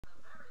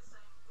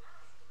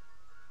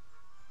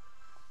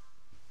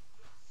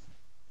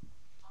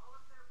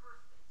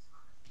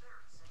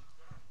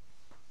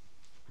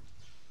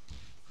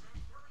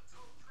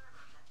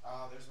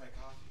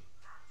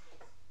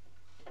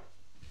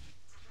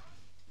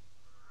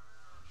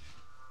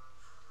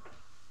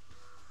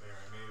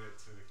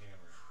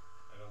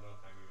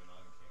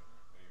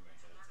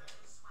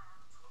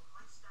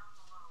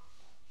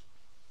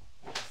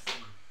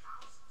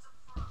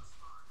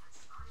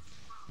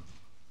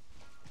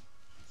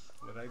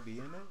I be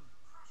in it?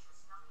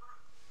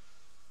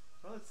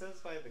 Well, it says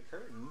by the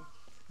curtain.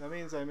 That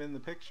means I'm in the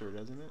picture,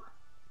 doesn't it?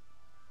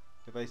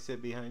 If I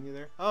sit behind you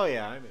there? Oh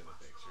yeah, I'm in the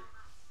picture.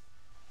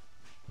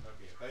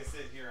 Okay, if I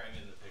sit here, I'm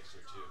in the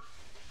picture too.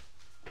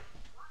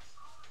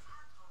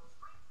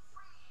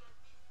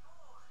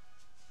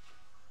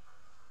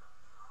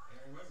 And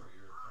remember,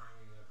 you were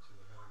climbing up to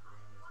the high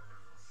ground with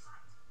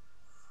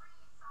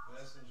the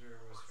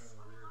messenger was from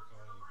the rear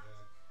calling you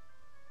back.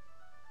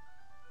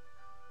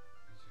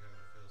 Did you have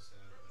to feel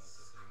sad about the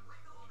things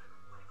you wanted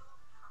more?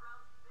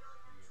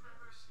 You had not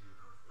received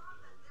them for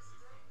the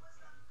elderly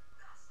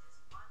compound.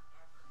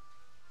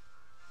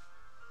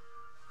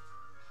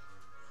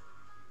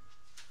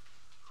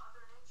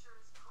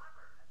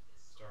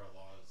 Star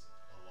law is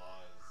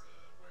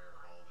aware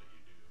of all that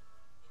you do.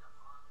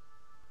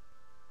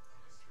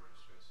 After a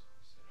stress, you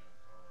sit down,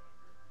 call on a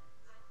group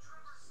you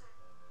sleep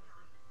on the group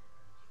you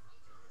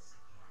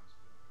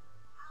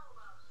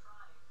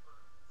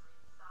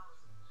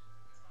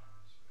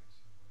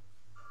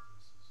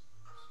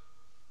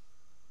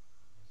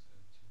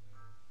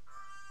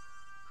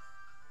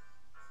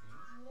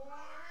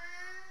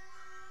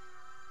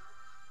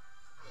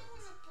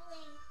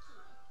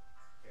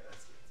yeah,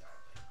 that's good.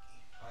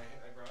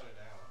 I brought it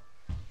out.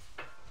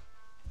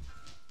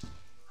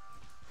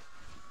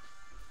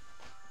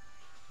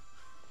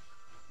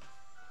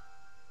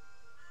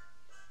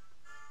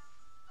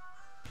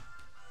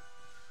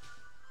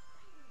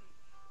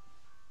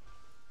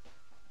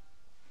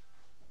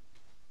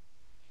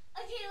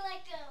 Okay,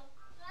 let go.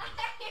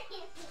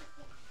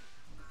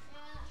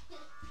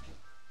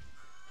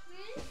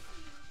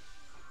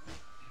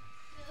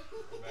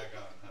 Back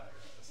on high,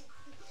 guys.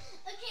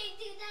 Okay,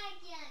 do that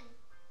again.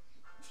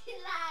 Do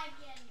that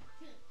again.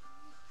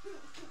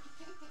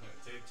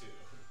 Take two.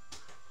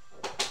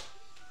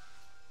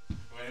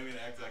 Wait, I'm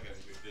gonna act like I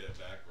did it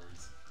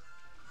backwards.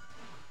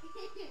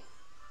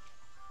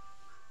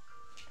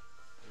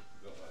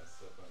 Don't want to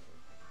step on them.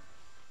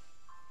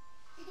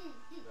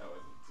 That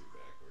wasn't too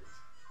backwards.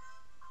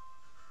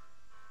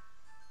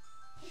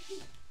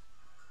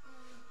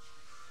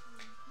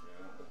 Yeah,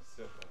 I don't want to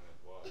step on that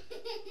water.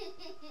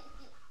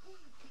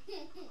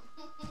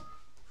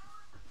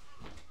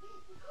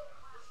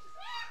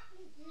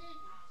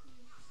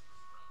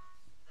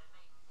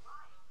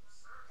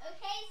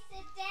 Okay,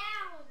 sit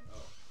down.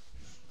 Oh.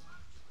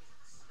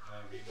 Can I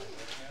read my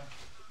book now?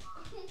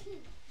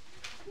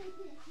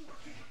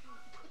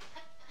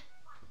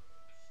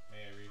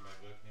 May I read my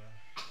book now?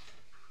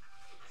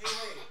 Hey,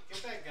 wait,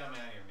 get that gum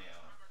out of your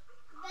mouth.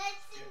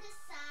 That's in the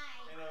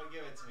side. I know,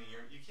 give it to me.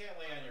 You can't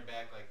lay on your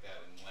back like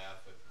that and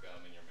laugh with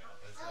gum in your mouth.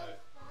 That's not.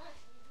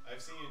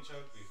 I've seen you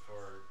choke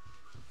before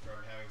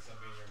from having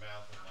something in your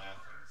mouth and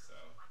laughing, so.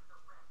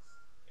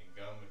 And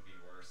gum would be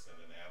worse than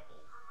an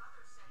apple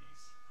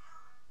piece.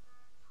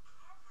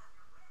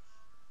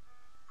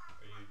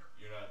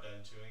 You're not done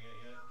chewing it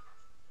yet?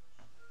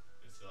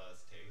 It still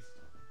has taste?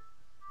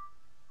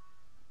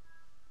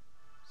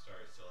 Star,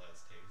 it still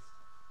has taste?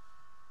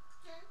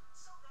 Huh?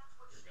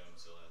 Your gum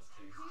still has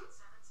taste?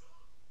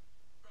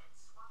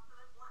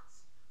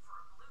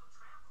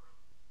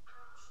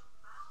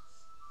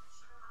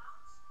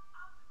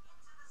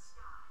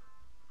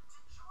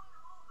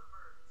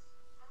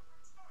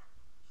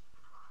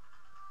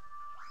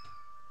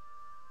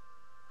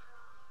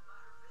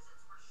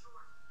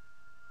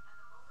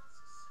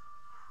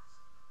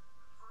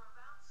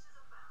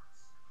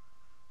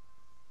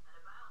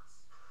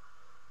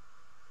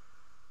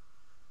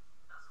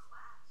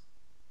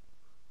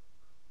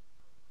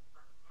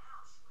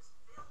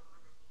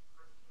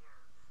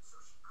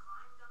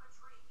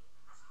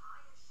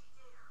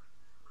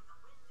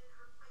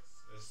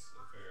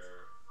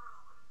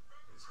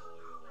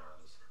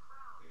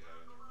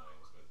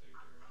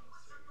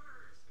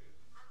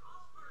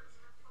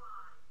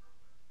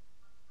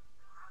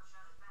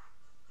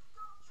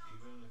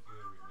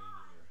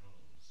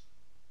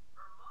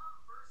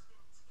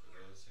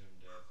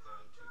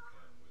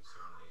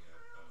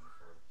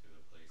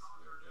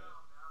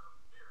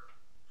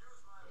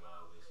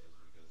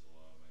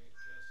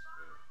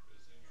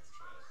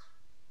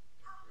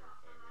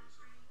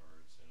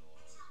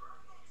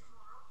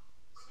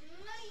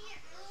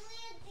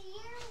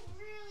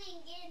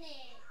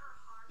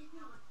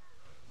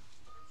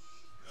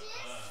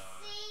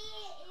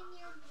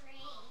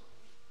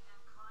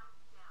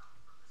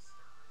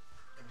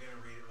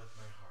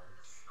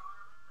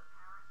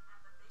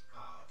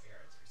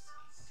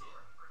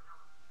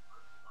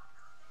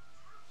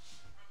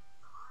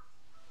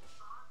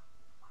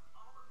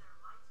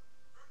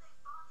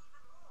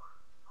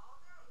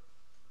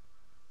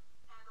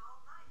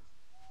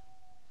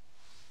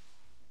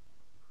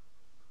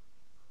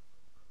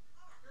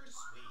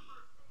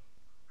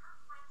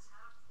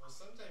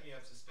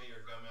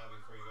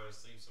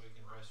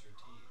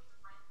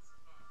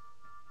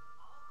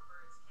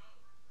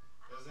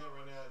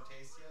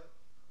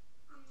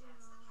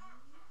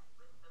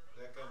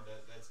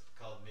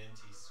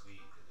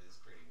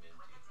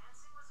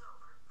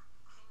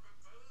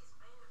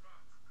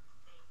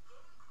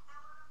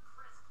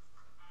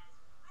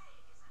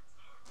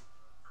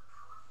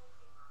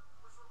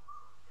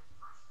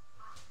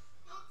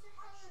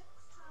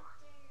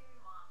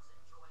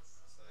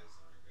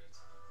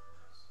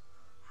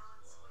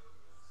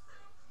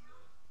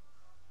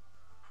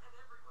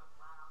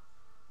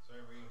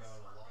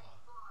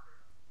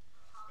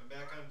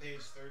 back on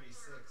page 36. I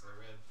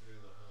read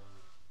through the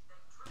whole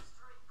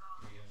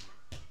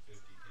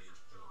 350-page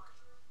book.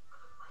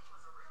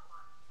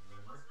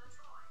 Remember? About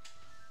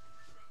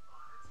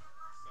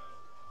a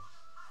law.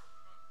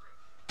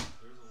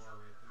 There's a law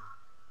right there.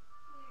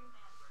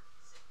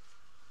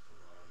 The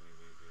law may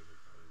make every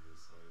part of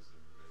this lies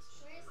in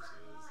regressive Where's force that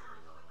is law? a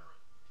law.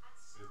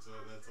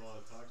 That's all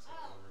it talks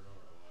about over and over.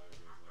 A law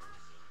against lies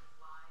in it is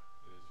from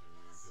your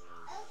pillars.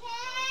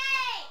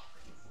 Okay!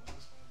 Well,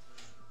 this one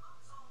thing.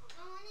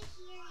 I want to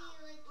hear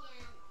you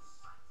again.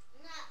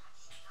 No. I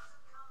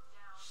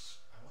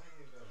want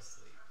you to go to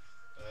sleep.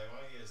 But I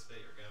want you to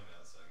spit your gum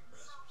out so I can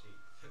brush your teeth.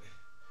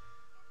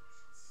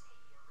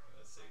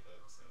 Let's stay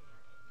focused on the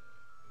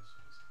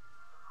issues.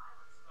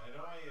 I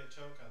don't want you to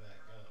choke on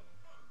that gum.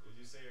 Did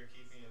you say you're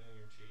keeping it in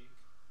your cheek?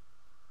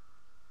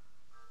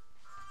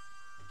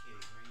 Okay,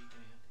 where are you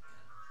going to have the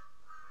gum?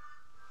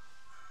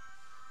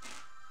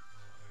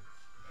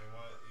 I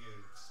want you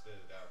to spit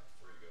it out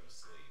before you go to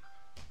sleep.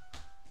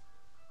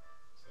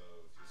 So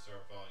if you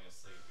start falling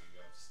asleep, you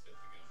have to spit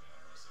the gum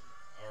out,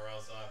 or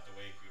else I'll have to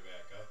wake you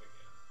back up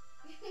again.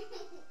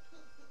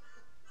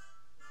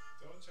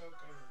 Don't choke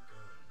on your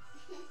gum.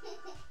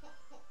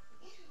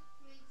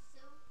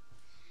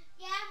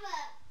 Yeah,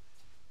 but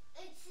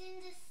it's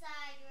in the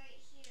side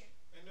right here.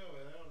 I know,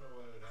 and I don't know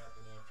what would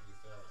happen after you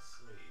fell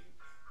asleep.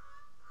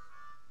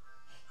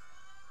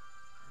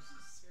 This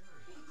is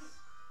serious.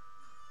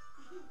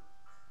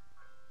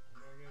 I'm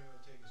not going to go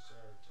take a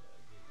shower till I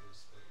get you to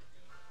spit your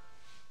gum.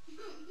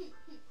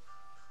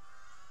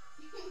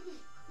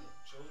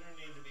 Children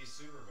need to be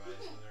supervised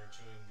when they're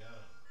chewing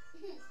gum.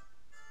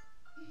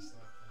 It's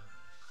not fun.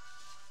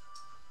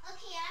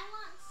 Okay, I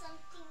want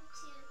something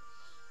to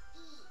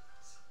eat.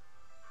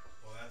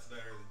 Well, that's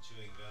better than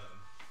chewing gum.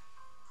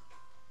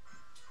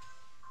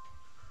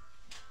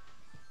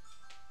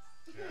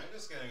 Here, I'm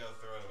just going to go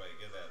throw it away.